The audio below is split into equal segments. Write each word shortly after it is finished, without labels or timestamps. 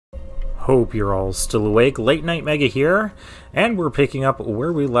Hope you're all still awake. Late Night Mega here, and we're picking up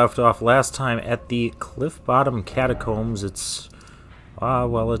where we left off last time at the Cliffbottom Catacombs. It's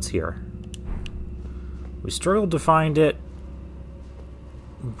here. We struggled to find it,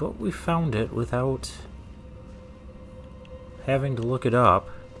 but we found it without having to look it up.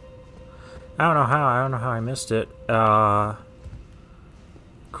 I don't know how I missed it.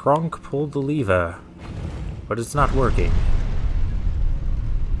 Kronk pulled the lever, but it's not working.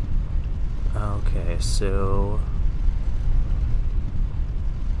 Okay, so...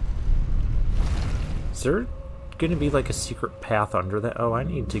 is there gonna be like a secret path under that? Oh, I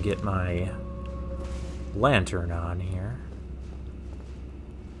need to get my lantern on here.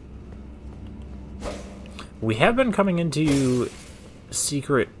 We have been coming into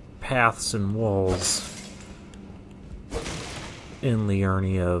secret paths and walls in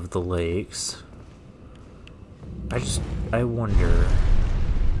Liurnia of the Lakes. I wonder...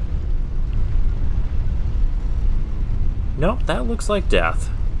 nope, that looks like death.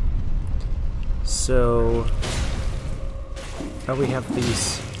 So... now we have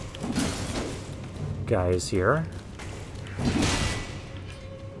these guys here.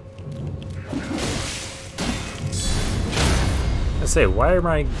 I say, why are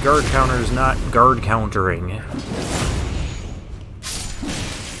my guard counters not guard countering?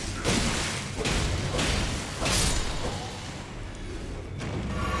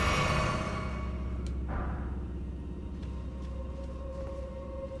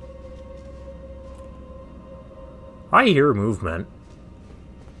 I hear movement.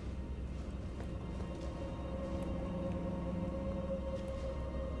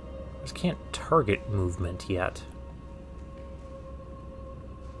 I just can't target movement yet.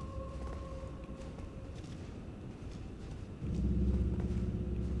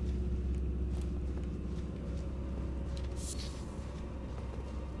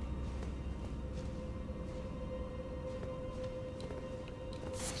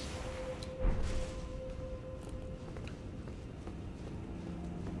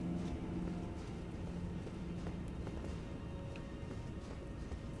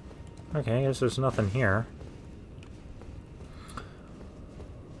 Okay, I guess there's nothing here.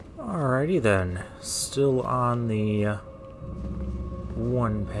 Alrighty then. Still on the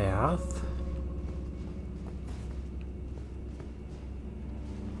one path.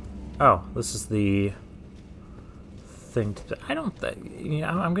 Oh, this is the thing to do. I don't think... you know,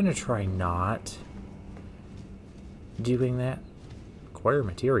 I'm gonna try not doing that. Acquire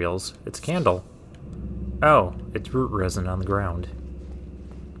materials. It's candle. Oh, it's root resin on the ground.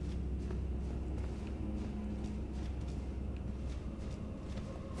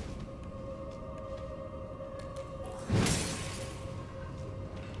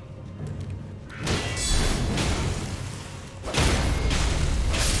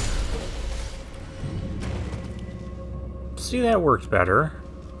 See, that worked better.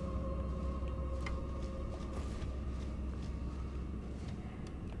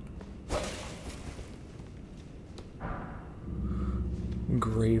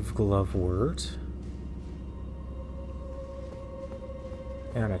 Grave glovewort.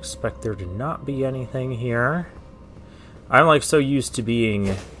 I don't expect there to not be anything here. I'm like so used to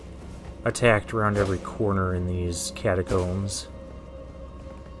being attacked around every corner in these catacombs.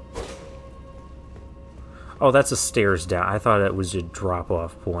 Oh, that's a stairs down. I thought it was a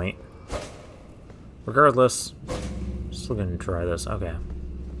drop-off point. Regardless, still gonna try this. Okay.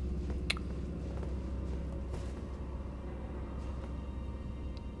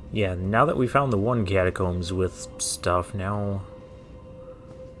 Yeah, now that we found the one catacombs with stuff, now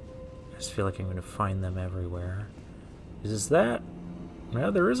I just feel like I'm gonna find them everywhere. Is that... yeah,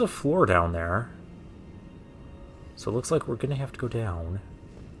 there is a floor down there. So it looks like we're gonna have to go down.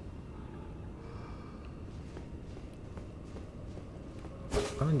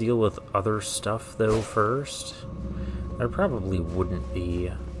 I'm gonna deal with other stuff though first. There probably wouldn't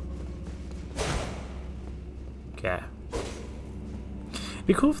be. Okay. It'd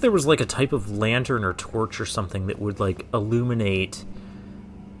be cool if there was like a type of lantern or torch or something that would like illuminate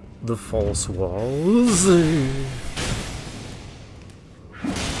the false walls. I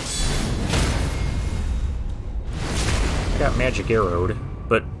got magic arrowed,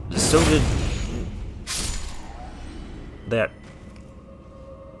 but so did that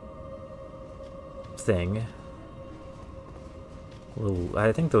thing. Little,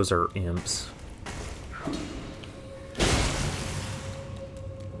 I think those are imps.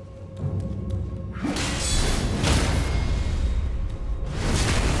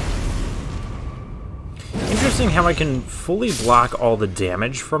 Interesting how I can fully block all the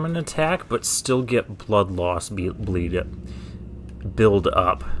damage from an attack, but still get blood loss build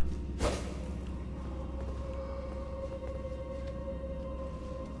up.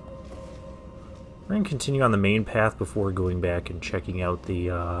 We're going to continue on the main path before going back and checking out the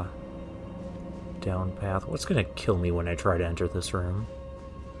down path. What's going to kill me when I try to enter this room?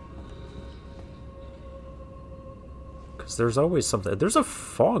 Because there's always something. There's a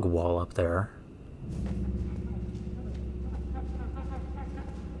fog wall up there.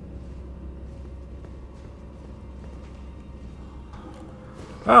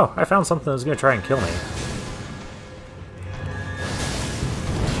 Oh, I found something that was going to try and kill me.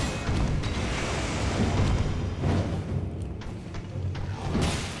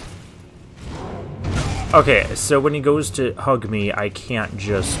 Okay, so when he goes to hug me, I can't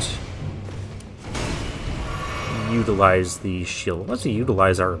just utilize the shield. Let's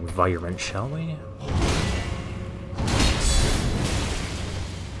utilize our environment, shall we?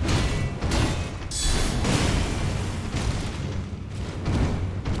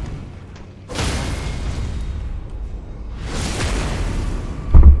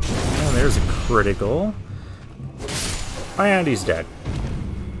 And there's a critical. And he's dead.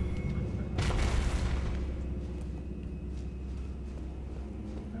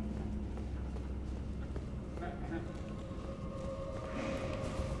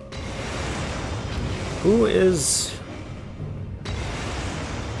 Who is...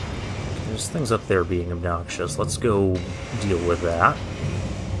 There's things up there being obnoxious. Let's go deal with that.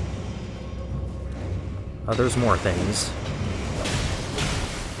 Oh, there's more things.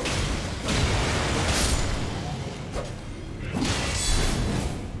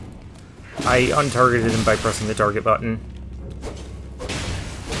 I untargeted him by pressing the target button.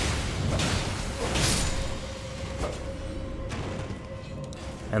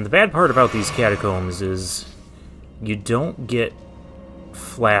 And the bad part about these catacombs is you don't get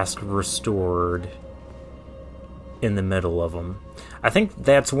flask restored in the middle of them. I think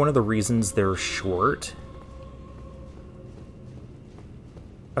that's one of the reasons they're short.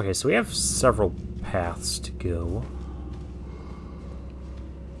 Okay, so we have several paths to go.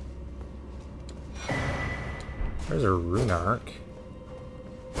 There's a rune arc.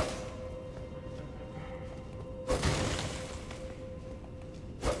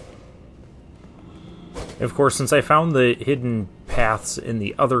 Of course, since I found the hidden paths in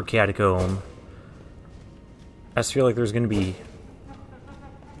the other catacomb, I just feel like there's going to be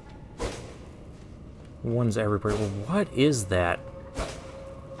ones everywhere. Well, what is that?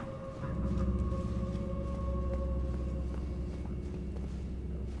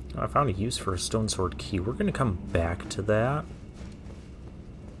 Oh, I found a use for a stone sword key. We're going to come back to that.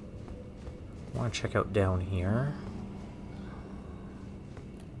 I want to check out down here.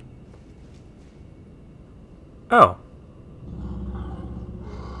 Oh.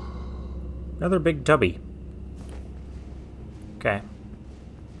 Another big tubby. Okay.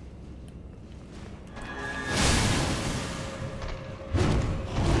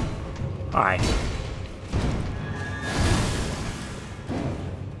 Hi.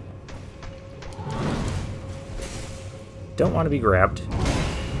 Don't want to be grabbed.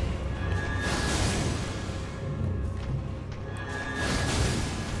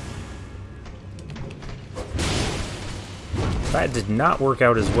 That did not work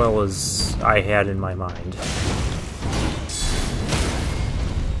out as well as I had in my mind.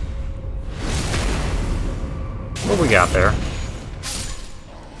 What we got there?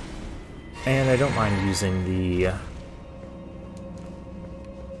 And I don't mind using the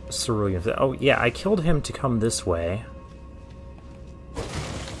cerulean. Oh yeah, I killed him to come this way.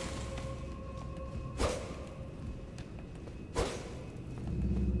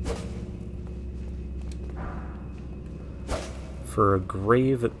 For a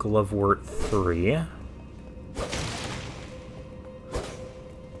Grave Glovewort 3.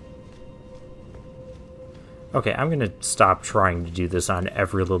 Okay, I'm gonna stop trying to do this on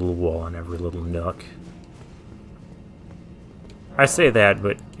every little wall and every little nook. I say that,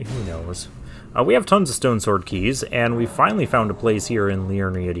 but who knows. We have tons of stone sword keys, and we finally found a place here in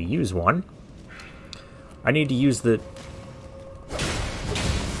Liurnia to use one. I need to use the...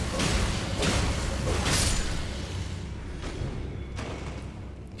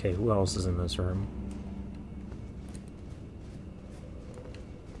 Okay, who else is in this room?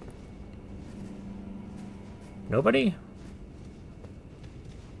 Nobody?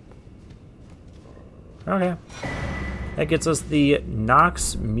 Okay. That gets us the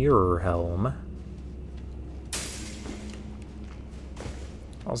Nox Mirror Helm.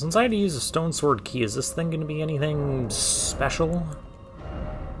 Well, since I had to use a stone sword key, is this thing going to be anything special?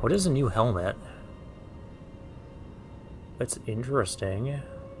 What is a new helmet? That's interesting.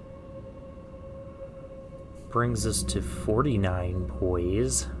 Brings us to 49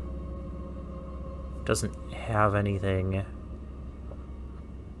 poise. Doesn't have anything.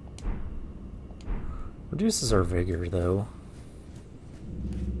 Reduces our vigor, though.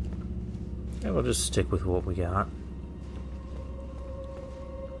 Yeah, we'll just stick with what we got.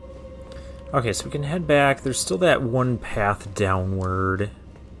 Okay, so we can head back. There's still that one path downward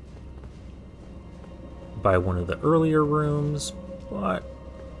by one of the earlier rooms, but,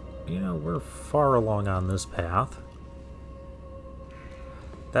 you know, we're far along on this path.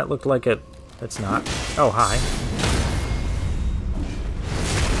 That looked like it. It's not. Oh, hi.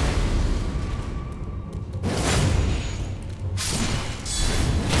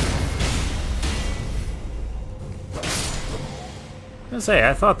 I was gonna say,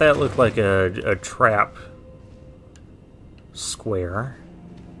 I thought that looked like a trap square.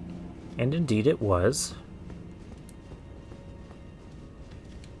 And indeed it was.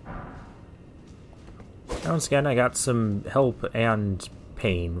 Once again, I got some help and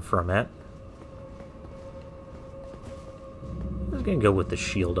pain from it. I'm just gonna go with the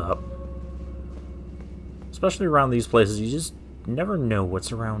shield up. Especially around these places, you just never know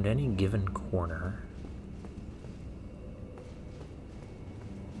what's around any given corner.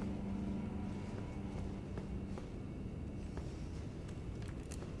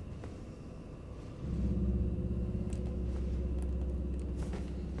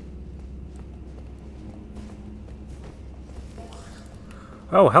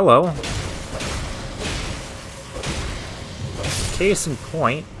 Oh, hello. Case in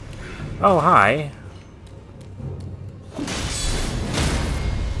point. Oh, hi.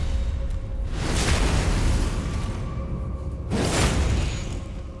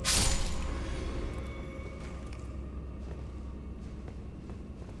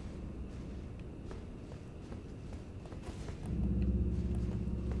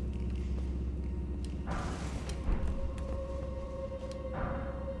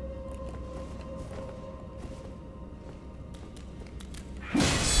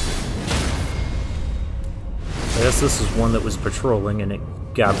 I guess this is one that was patrolling and it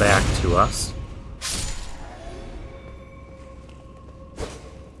got back to us.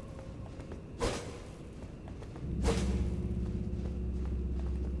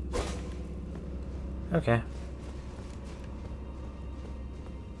 Okay.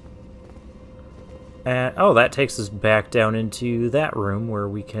 Oh, that takes us back down into that room where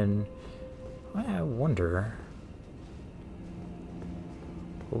we can... I wonder...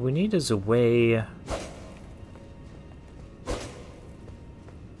 What we need is a way...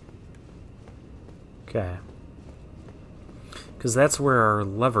 Okay. Because that's where our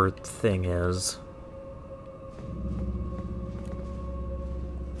lever thing is.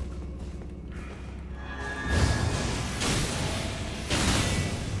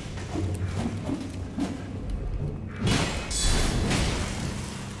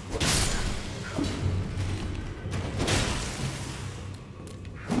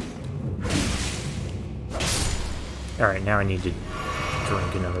 Alright, now I need to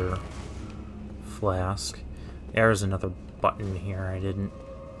drink another flask. There's another button here I didn't...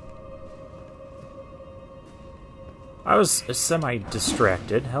 I was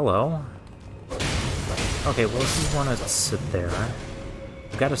semi-distracted. Hello. Okay, well, if you want to sit there...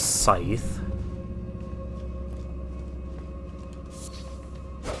 I've got a scythe.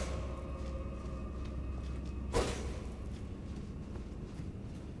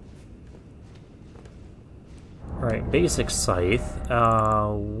 Alright, basic scythe.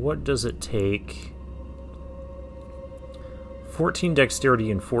 What does it take? 14 dexterity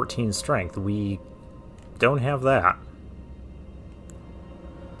and 14 strength. We don't have that.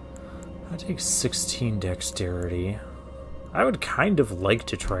 That takes 16 dexterity. I would kind of like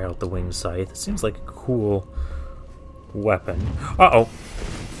to try out the winged scythe. It seems like a cool weapon. Uh-oh.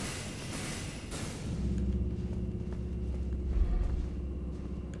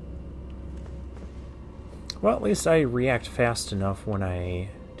 Well, at least I react fast enough when I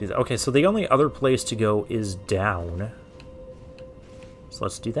do that. Okay, so the only other place to go is down. So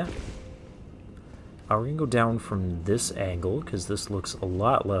let's do that. We're going to go down from this angle, because this looks a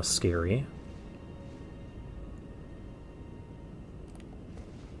lot less scary.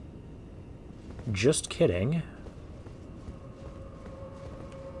 Just kidding.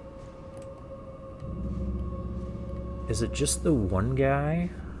 Is it just the one guy?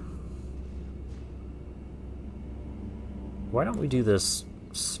 Why don't we do this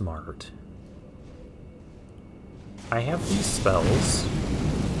smart? I have these spells.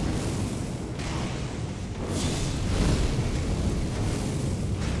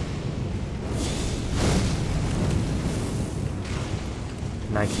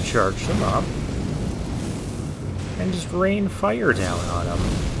 And I can charge them up. And just rain fire down on them.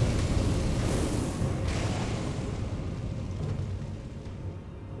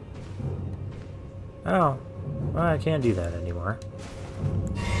 Oh, well, I can't do that anymore.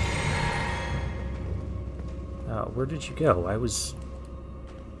 Where did you go? I was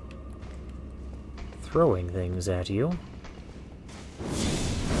throwing things at you.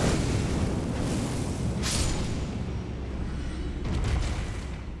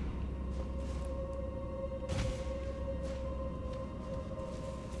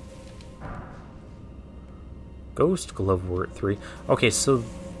 Ghost Glovewort 3. Okay, so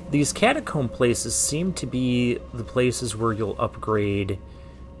these catacomb places seem to be the places where you'll upgrade.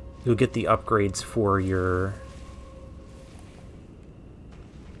 You'll get the upgrades for your...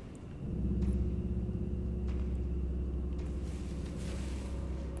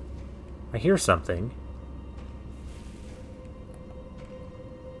 I hear something.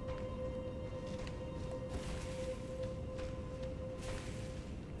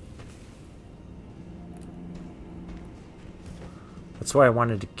 That's why I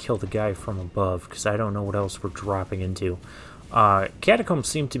wanted to kill the guy from above, because I don't know what else we're dropping into. Catacombs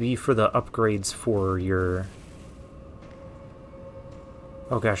seem to be for the upgrades for your...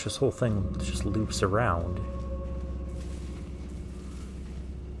 Oh gosh, this whole thing just loops around.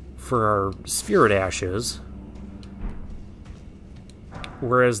 For our spirit ashes.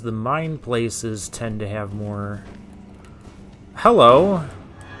 Whereas the mine places tend to have more... Hello!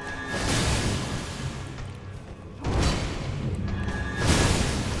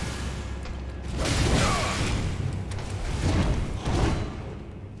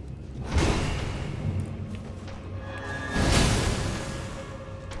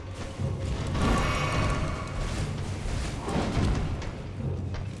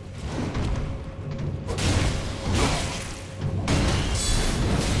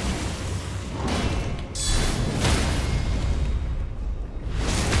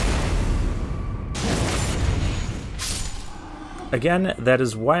 Again, that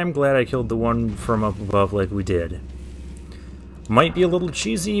is why I'm glad I killed the one from up above like we did. Might be a little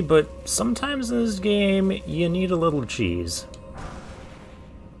cheesy, but sometimes in this game, you need a little cheese.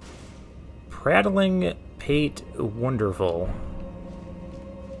 Prattling Pate Wonderful.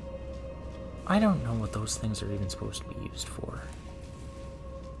 I don't know what those things are even supposed to be used for.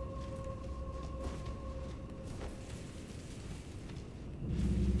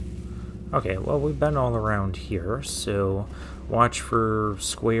 Okay, well, we've been all around here, so watch for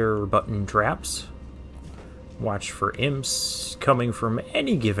square button traps. Watch for imps coming from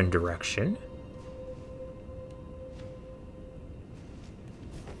any given direction.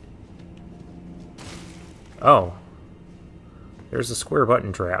 Oh. There's a square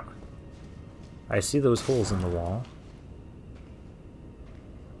button trap. I see those holes in the wall.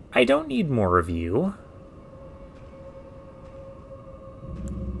 I don't need more of you.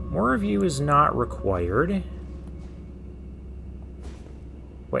 More of you is not required.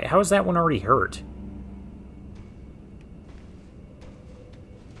 Wait, how is that one already hurt?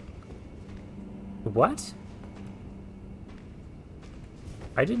 What?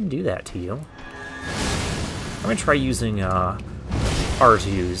 I didn't do that to you. I'm gonna try using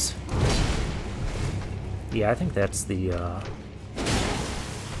R2s. Yeah, I think that's the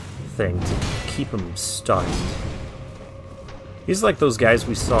thing to keep them stunned. He's like those guys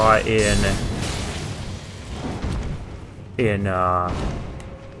we saw in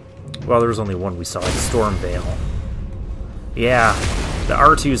well, there was only one we saw, like Stormvale. Yeah, the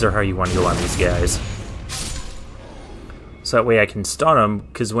R2s are how you want to go on these guys. So that way I can stun them,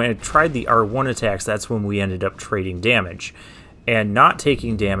 because when I tried the R1 attacks, that's when we ended up trading damage. And not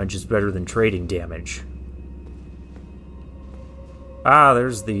taking damage is better than trading damage. Ah,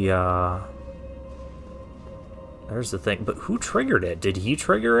 there's the thing. But who triggered it? Did he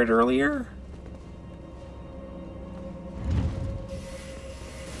trigger it earlier?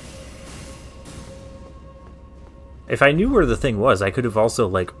 If I knew where the thing was, I could have also,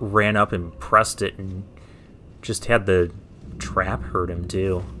 like, ran up and pressed it and just had the trap hurt him,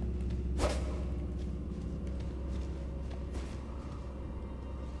 too.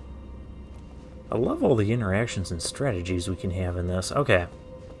 I love all the interactions and strategies we can have in this. Okay.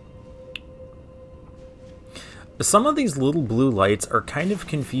 Some of these little blue lights are kind of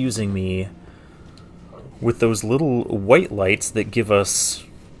confusing me with those little white lights that give us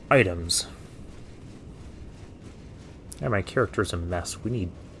items. Yeah, my character's a mess. We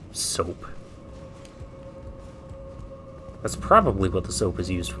need soap. That's probably what the soap is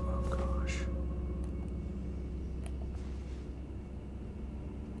used for. Oh, gosh.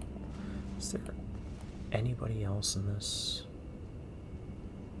 Is there anybody else in this?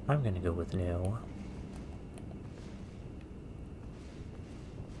 I'm gonna go with no.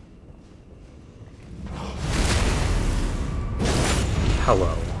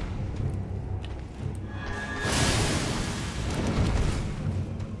 Hello.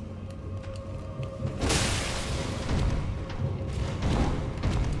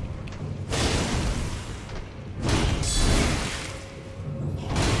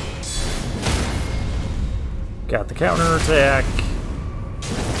 Got the counter attack.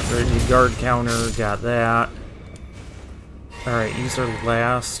 Ready guard counter, got that. Alright, these are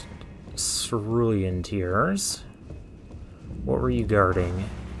last cerulean tiers. What were you guarding?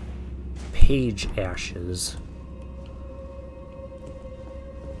 Page ashes.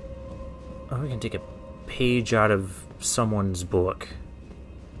 Oh, we can take a page out of someone's book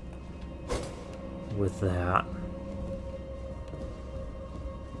with that.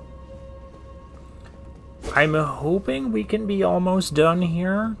 I'm hoping we can be almost done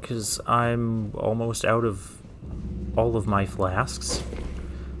here, because I'm almost out of all of my flasks.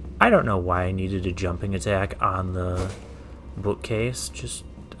 I don't know why I needed a jumping attack on the bookcase, just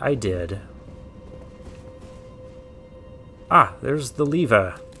I did. Ah, there's the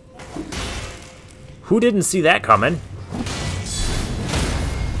lever. Who didn't see that coming?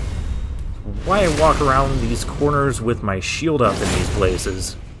 Why I walk around these corners with my shield up in these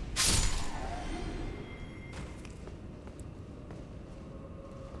places?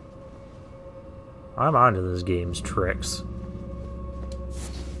 I'm onto this game's tricks.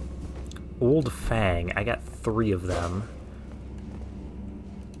 Old Fang. I got 3 of them.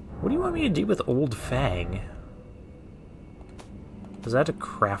 What do you want me to do with Old Fang? Is that a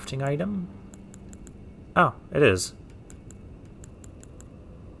crafting item? Oh, it is.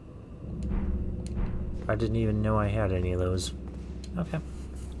 I didn't even know I had any of those. Okay.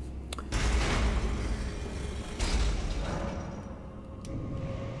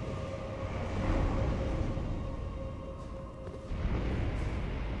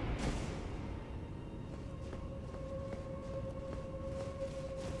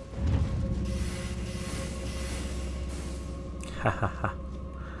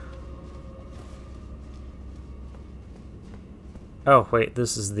 Oh, wait,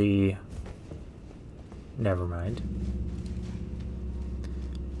 this is the... Never mind.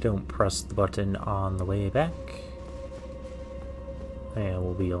 Don't press the button on the way back. And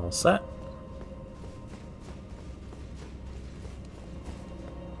we'll be all set.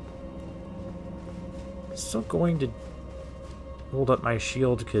 Still going to hold up my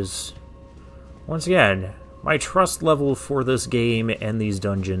shield because, once again, my trust level for this game and these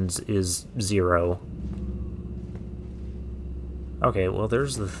dungeons is 0. Okay, well,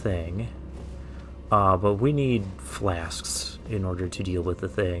 there's the thing. But we need flasks in order to deal with the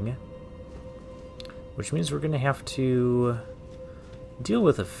thing. Which means we're going to have to deal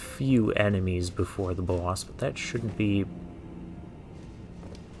with a few enemies before the boss, but that shouldn't be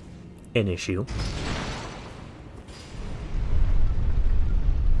an issue.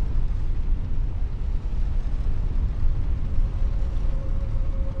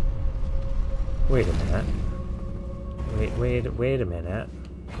 Wait a minute. Wait a minute.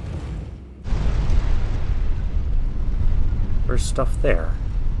 There's stuff there.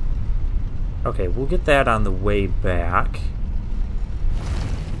 Okay, we'll get that on the way back.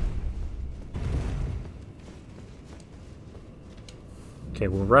 Okay,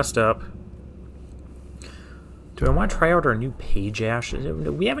 we'll rest up. Do I want to try out our new page ash?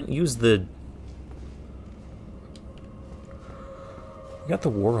 We haven't used the... We got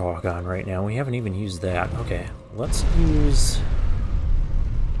the Warhawk on right now. We haven't even used that. Okay, let's use...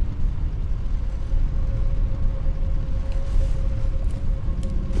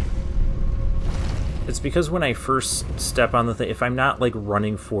 It's because when I first step on the thing, if I'm not, like,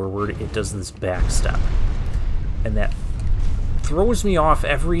 running forward, it does this back step. And that throws me off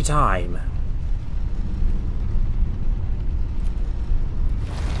every time.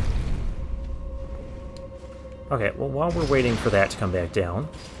 Okay, well, while we're waiting for that to come back down,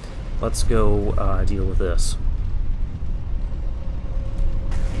 let's go deal with this.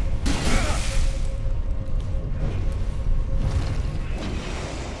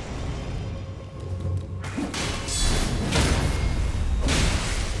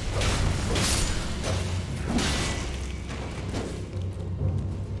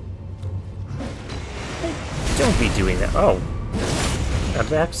 Don't be doing that. Oh, got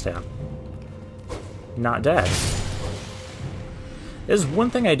backstab. Not dead. There's one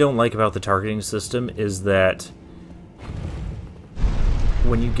thing I don't like about the targeting system is that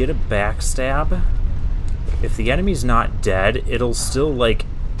when you get a backstab, if the enemy's not dead, it'll still, like,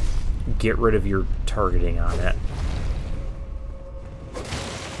 get rid of your targeting on it.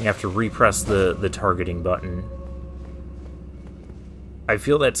 You have to repress the targeting button. I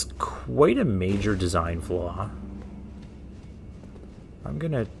feel that's quite a major design flaw. I don't know what I'm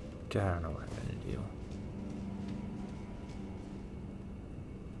gonna do.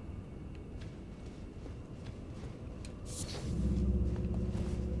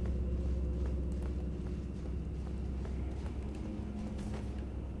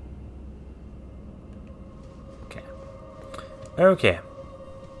 Okay.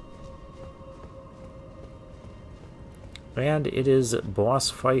 And it is boss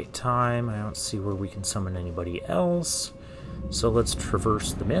fight time. I don't see where we can summon anybody else. So let's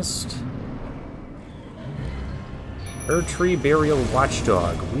traverse the mist. Erdtree Burial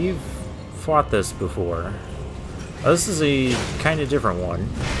Watchdog. We've fought this before. This is a kind of different one.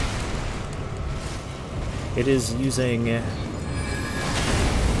 It is using...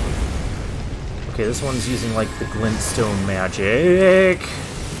 Okay, this one's using, like, the glintstone magic.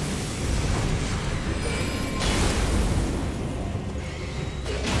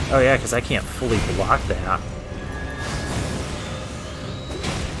 Oh yeah, because I can't fully block that.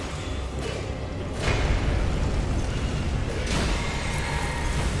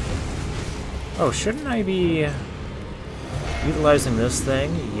 Oh, shouldn't I be utilizing this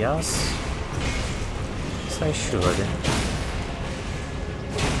thing? Yes. Yes, I should.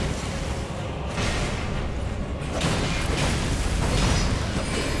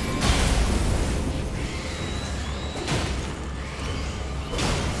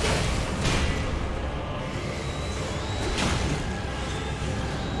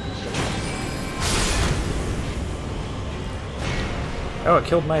 Oh, it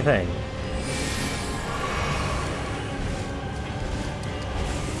killed my thing.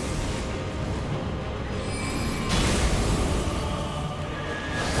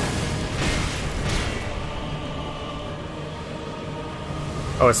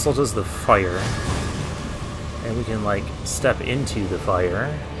 Oh, it still does the fire. And we can, like, step into the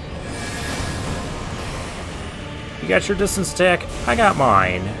fire. You got your distance attack, I got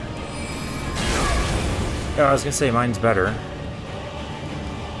mine. Oh, I was gonna say mine's better.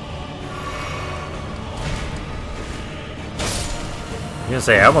 I was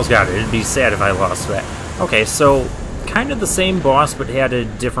gonna say, I almost got it. It'd be sad if I lost that. Okay, so kind of the same boss, but had a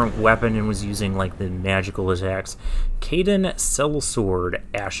different weapon and was using, like, the magical attacks. Caden Sellsword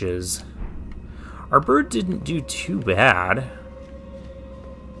Ashes. Our bird didn't do too bad.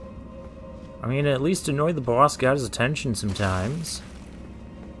 I mean, at least annoyed the boss, got his attention sometimes.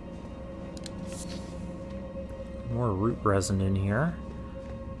 More root resin in here.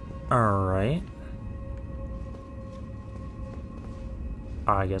 Alright.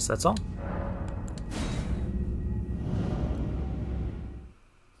 I guess that's all.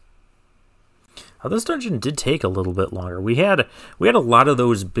 This dungeon did take a little bit longer. We had a lot of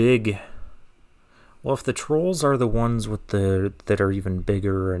those big. Well, if the trolls are the ones with the that are even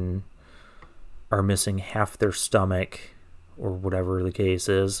bigger and are missing half their stomach, or whatever the case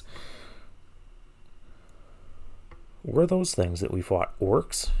is, what are those things that we fought?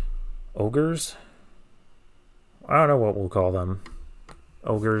 Orcs? Ogres? I don't know what we'll call them.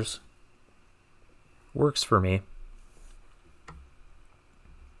 Ogres. Works for me.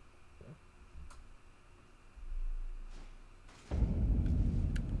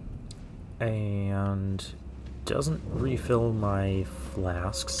 And doesn't refill my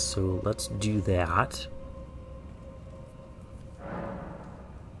flasks, so let's do that.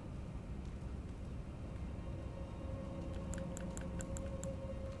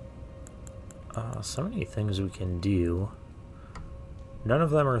 So many things we can do. None of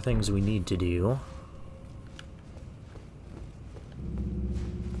them are things we need to do.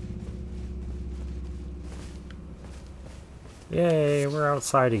 Yay, we're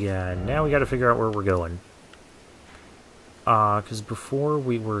outside again. Now we gotta figure out where we're going. Because before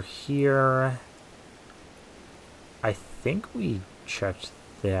we were here, I think we checked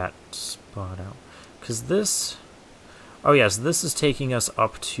that spot out. Because this... Oh yes, this is taking us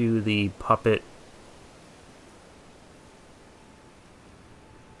up to the puppet...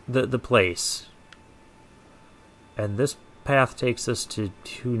 The place. And this path takes us to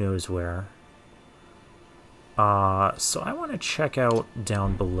who knows where. So I want to check out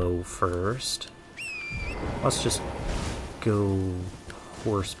down below first. Let's just go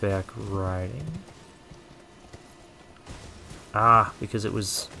horseback riding. Ah, because it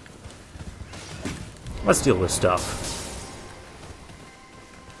was... Let's deal with stuff.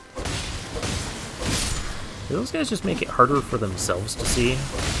 Do those guys just make it harder for themselves to see?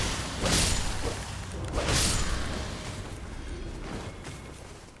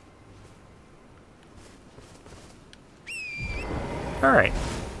 Alright.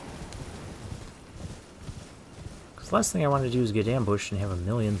 Because the last thing I want to do is get ambushed and have a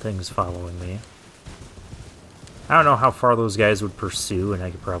million things following me. I don't know how far those guys would pursue, and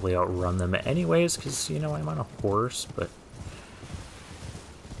I could probably outrun them anyways, because, you know, I'm on a horse, but...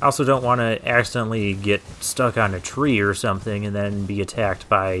 I also don't want to accidentally get stuck on a tree or something and then be attacked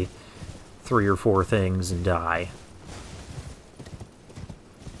by 3 or 4 things and die.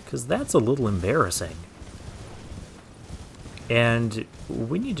 Because that's a little embarrassing. And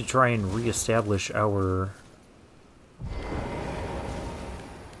we need to try and reestablish our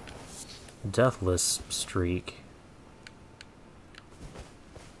deathless streak.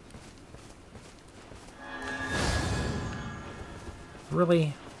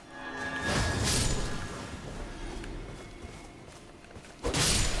 Really?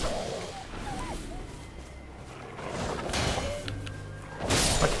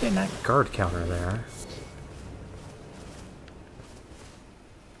 Why could they not guard counter there?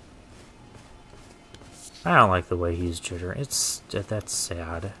 I don't like the way he's jittering. That's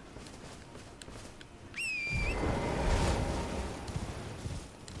sad.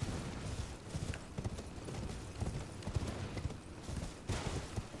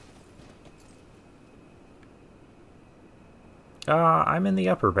 I'm in the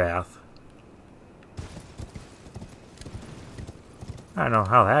upper bath. I don't know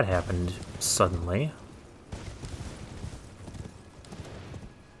how that happened suddenly.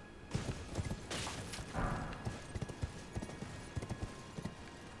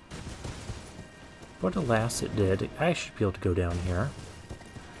 But alas, it did. I should be able to go down here.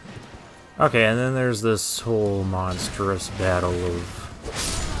 Okay, and then there's this whole monstrous battle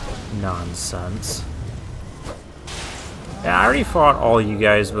of nonsense. Yeah, I already fought all you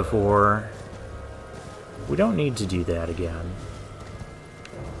guys before. We don't need to do that again.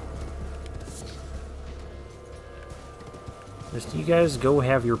 Just you guys go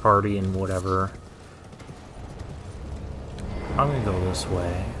have your party and whatever. I'm gonna go this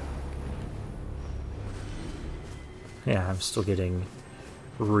way. Yeah, I'm still getting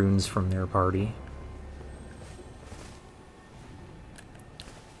runes from their party.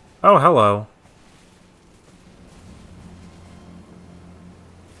 Oh, hello.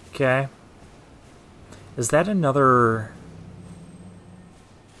 Okay. Is that another...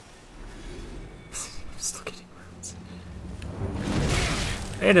 Still getting runes.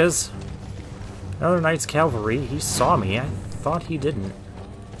 It is. Another Knight's Cavalry. He saw me. I thought he didn't.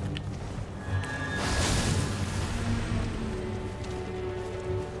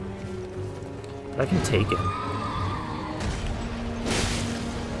 But I can take him.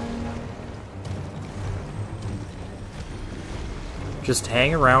 Just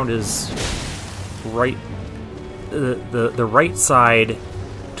hang around his right, the right side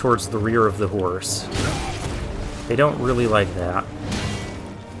towards the rear of the horse. They don't really like that.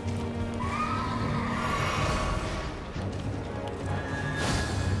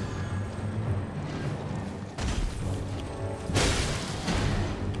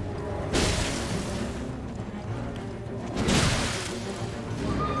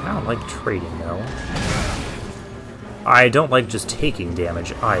 I don't like trading though. I don't like just taking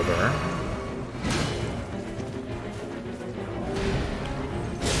damage either.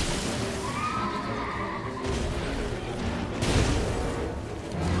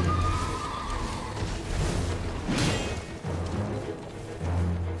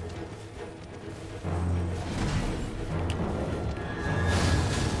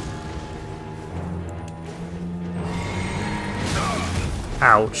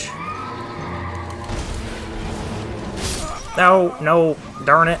 Ouch. No, no,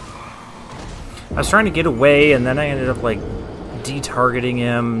 darn it. I was trying to get away, and then I ended up, like, de-targeting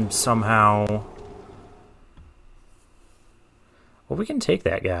him somehow. Well, we can take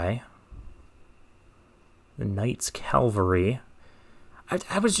that guy. The Knight's Cavalry.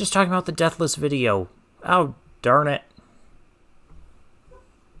 I was just talking about the Deathless video. Oh, darn it.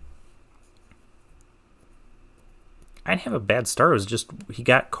 I didn't have a bad start. It was just, he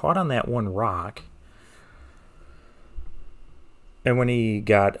got caught on that one rock. And when he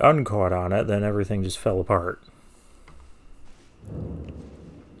got uncaught on it, then everything just fell apart.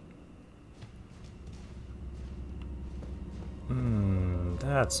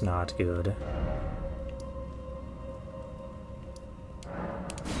 That's not good.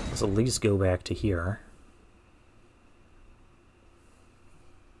 Let's at least go back to here.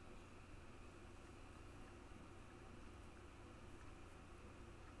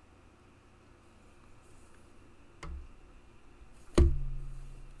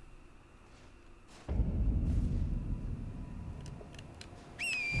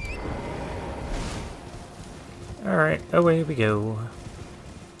 Alright, away we go.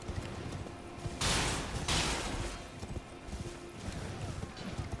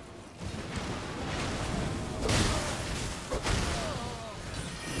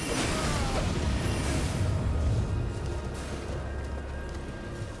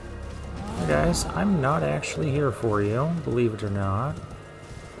 Hey guys, I'm not actually here for you, believe it or not.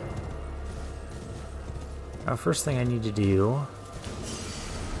 Now, first thing I need to do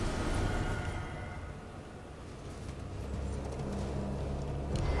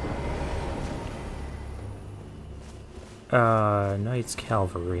Knights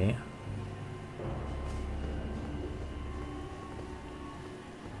Cavalry.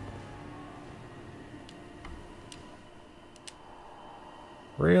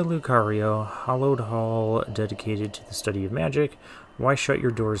 Rea Lucario, hallowed hall dedicated to the study of magic. Why shut your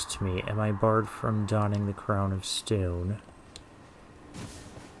doors to me? Am I barred from donning the crown of stone?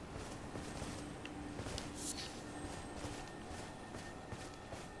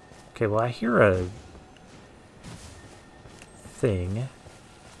 Okay, well I hear a thing.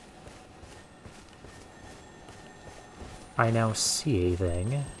 I now see a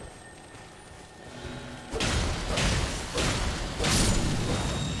thing.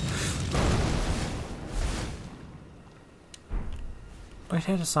 It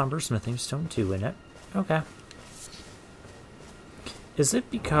had a somber smithing stone too in it. Okay. Is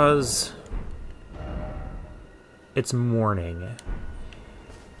it because it's morning?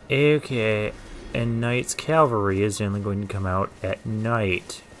 Okay, and Knight's Cavalry is only going to come out at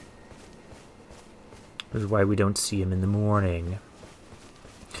night. Which is why we don't see him in the morning.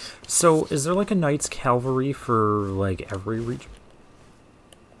 So, is there like a Knight's Cavalry for like every region?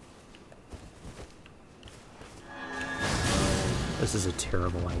 This is a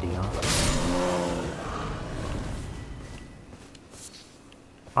terrible idea.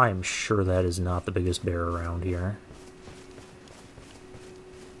 I am sure that is not the biggest bear around here.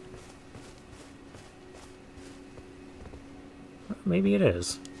 Maybe it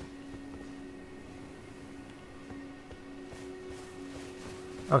is.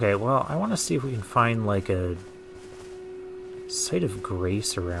 Okay, well, I want to see if we can find like a site of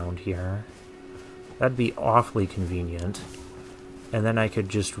grace around here. That'd be awfully convenient. And then I could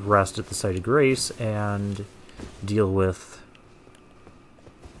just rest at the site of grace and deal with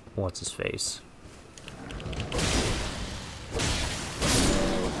what's his face.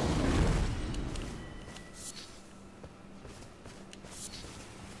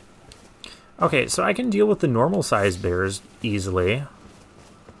 Okay, so I can deal with the normal sized bears easily.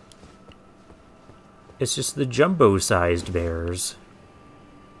 It's just the jumbo sized bears.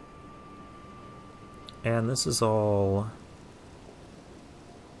 And this is all...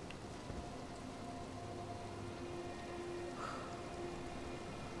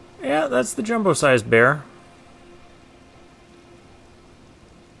 Yeah, that's the jumbo-sized bear.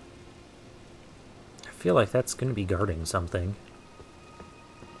 I feel like that's going to be guarding something.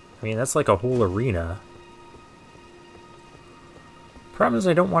 I mean, that's like a whole arena. Problem is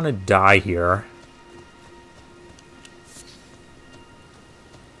I don't want to die here.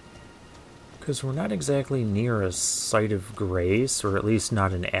 Because we're not exactly near a site of grace, or at least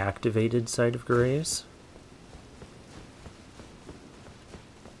not an activated site of grace.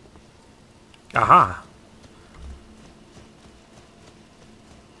 Aha!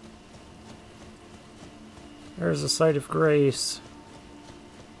 There's a site of grace.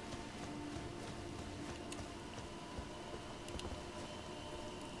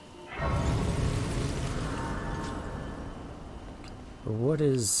 What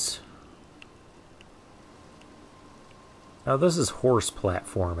is... Oh, this is horse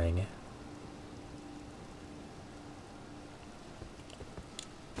platforming.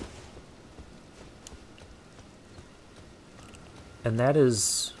 And that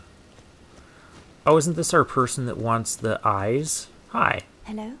is... Oh, isn't this our person that wants the eyes? Hi.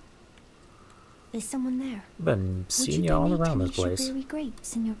 Hello? Is someone there? Been seeing you all around this place. Would you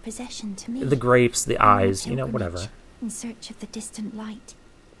grapes in your possession to me? The grapes, the eyes, you know, whatever. In search of the distant light.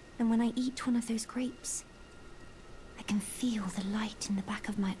 And when I eat one of those grapes, I can feel the light in the back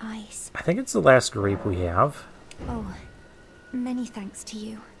of my eyes. I think it's the last grape we have. Oh, many thanks to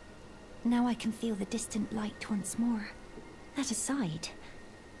you. Now I can feel the distant light once more. That aside,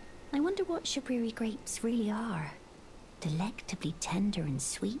 I wonder what Shabriri grapes really are. Delectably tender and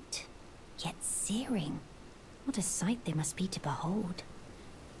sweet, yet searing. What a sight they must be to behold.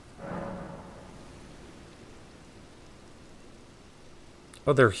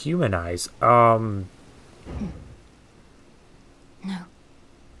 Oh, they're human eyes. No.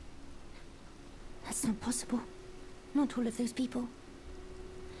 That's not possible. Not all of those people.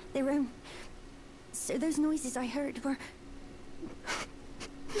 Their own... So those noises I heard were...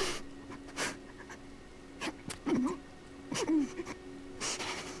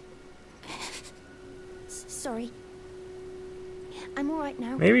 Sorry. I'm alright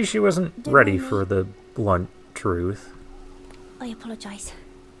now. Maybe she wasn't ready for the blunt truth. I apologize.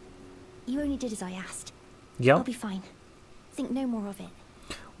 You only did as I asked. Yep. I'll be fine. Think no more of it.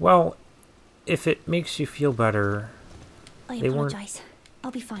 Well, if it makes you feel better, I they apologize. weren't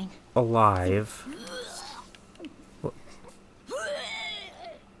I'll be fine. alive.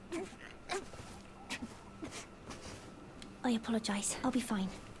 I apologize. I'll be fine.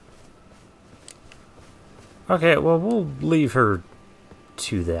 Okay, well, we'll leave her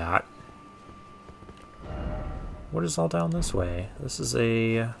to that. What is all down this way? This is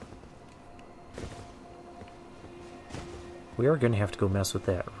a... We are going to have to go mess with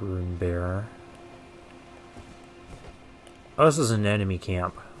that rune bearer. Oh, this is an enemy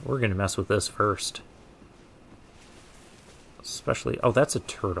camp. We're going to mess with this first. Especially... Oh, that's a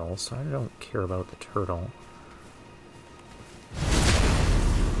turtle, so I don't care about the turtle.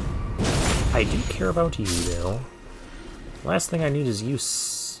 I do care about you, though. Last thing I need is you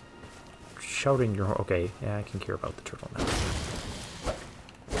shouting your... Okay, yeah, I can care about the turtle now.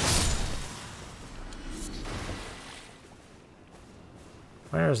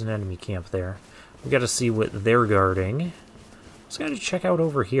 There's an enemy camp there. We gotta see what they're guarding. Just gotta check out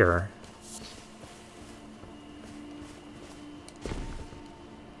over here.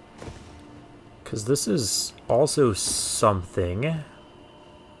 Because this is also something.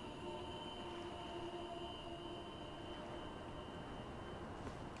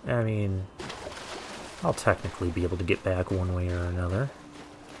 I mean, I'll technically be able to get back one way or another.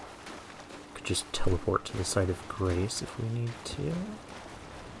 Could just teleport to the site of grace if we need to.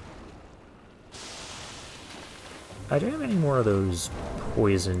 I don't have any more of those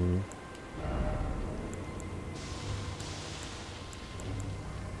poison...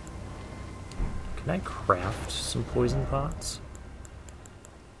 Can I craft some poison pots?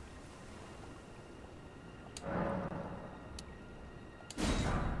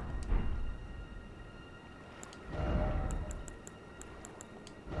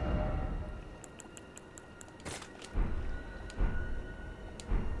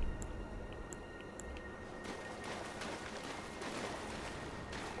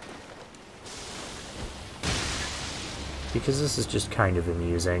 Because this is just kind of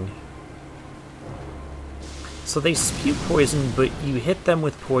amusing. So they spew poison, but you hit them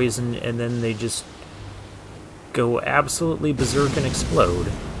with poison, and then they just go absolutely berserk and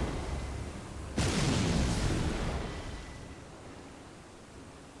explode.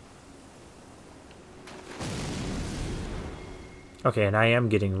 Okay, and I am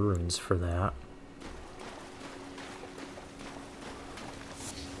getting runes for that.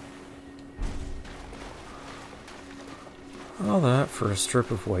 All that for a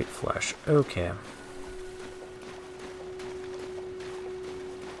strip of white flesh. Okay.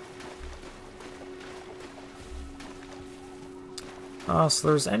 So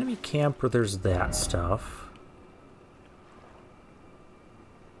there's enemy camp where there's that stuff.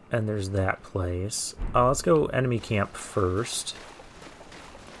 And there's that place. Let's go enemy camp first.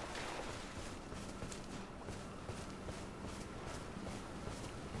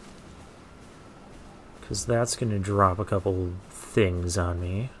 Because that's going to drop a couple things on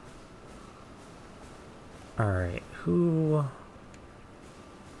me. Alright, who...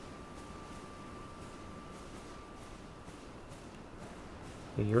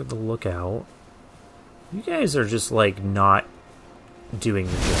 You're the lookout. You guys are just, like, not doing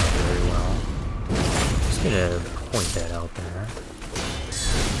your job very well. Just gonna point that out there.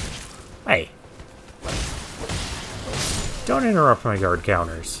 Hey! Don't interrupt my guard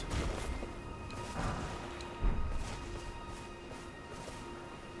counters.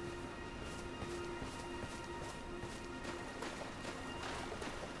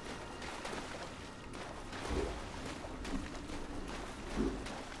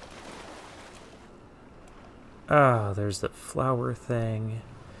 Ah, there's that flower thing.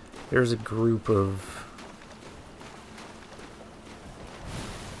 There's a group of...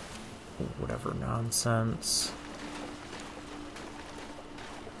 whatever nonsense.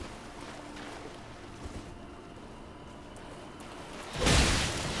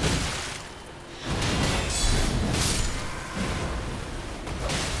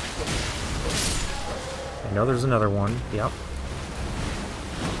 I know there's another one. Yep.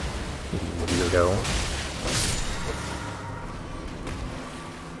 Weirdo.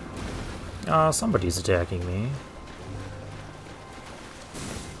 Somebody's attacking me.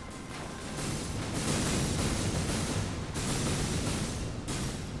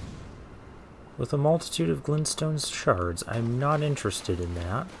 With a multitude of glintstone shards. I'm not interested in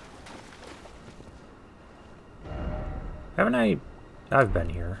that. Haven't I... I've been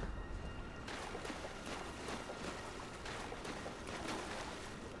here.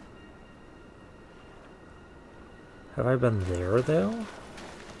 Have I been there, though?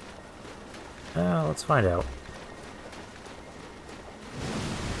 Let's find out.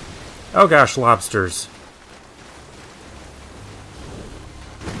 Oh gosh, lobsters.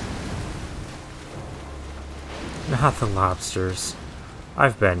 Not the lobsters.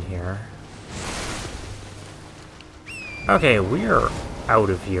 I've been here. Okay, we're out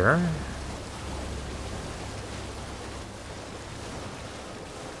of here.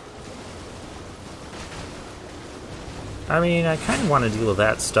 I mean, I kind of want to deal with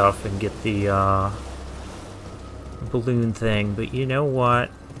that stuff and get the balloon thing, but you know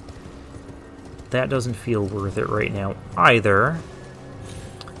what? That doesn't feel worth it right now either.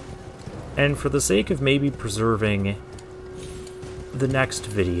 And for the sake of maybe preserving the next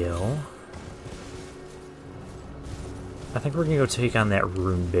video, I think we're going to go take on that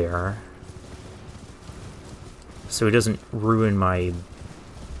rune bear. So it doesn't ruin my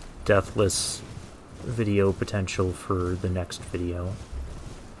deathless video potential for the next video.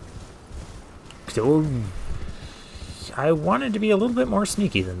 So I wanted to be a little bit more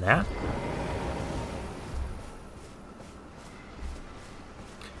sneaky than that.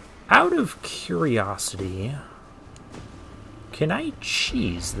 Out of curiosity, can I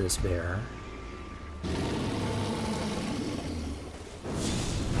cheese this bear?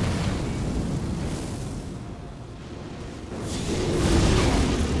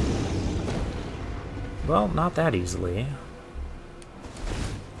 Well, not that easily.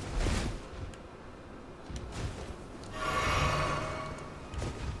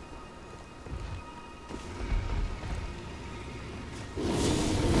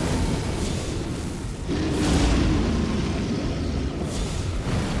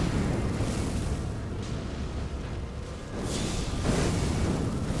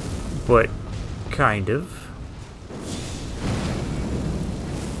 But, kind of.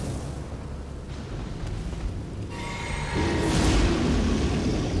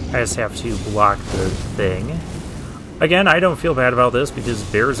 I just have to block the thing. Again, I don't feel bad about this because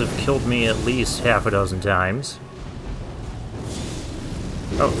bears have killed me at least half a dozen times.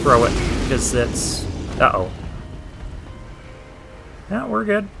 Oh, throw it, because that's... Uh-oh. No, we're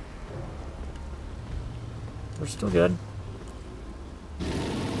good. We're still good.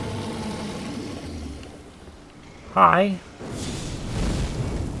 Hi.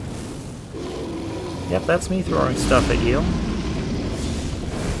 Yep, that's me throwing stuff at you.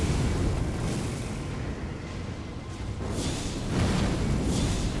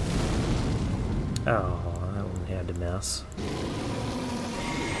 Oh, that one had to miss.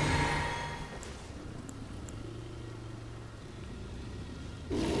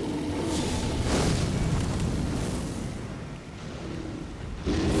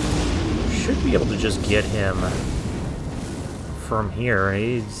 Should be able to just get him from here.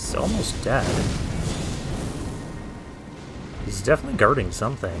 He's almost dead. He's definitely guarding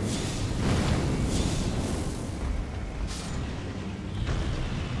something.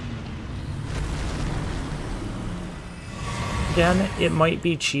 Again, it might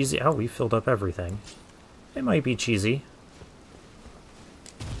be cheesy. Oh, we filled up everything. It might be cheesy.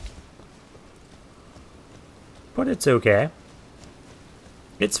 But it's okay.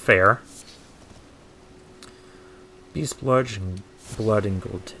 It's fair. Beast blood and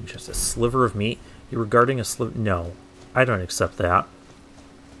gold tin. Just a sliver of meat. You're guarding a sliver. No, I don't accept that.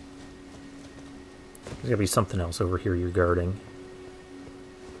 There's gotta be something else over here you're guarding.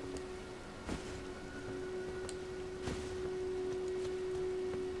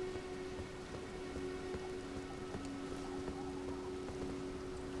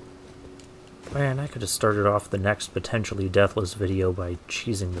 Man, I could have started off the next potentially deathless video by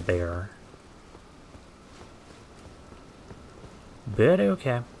cheesing the bear. But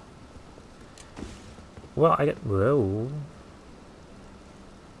okay. Well, I get... Whoa.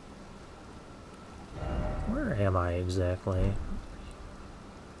 Where am I exactly?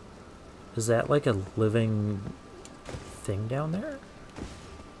 Is that like a living thing down there?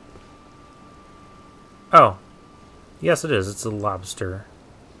 Oh. Yes, it is. It's a lobster.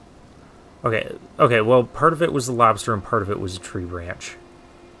 Okay, well, part of it was the lobster and part of it was a tree branch.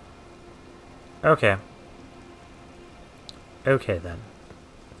 Okay. Okay, then.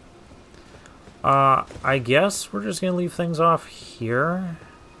 I guess we're just gonna leave things off here.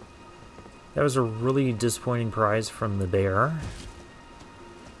 That was a really disappointing prize from the bear.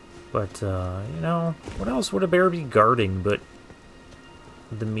 But, you know, what else would a bear be guarding but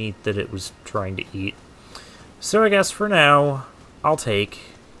the meat that it was trying to eat? So I guess for now, I'll take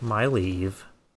my leave.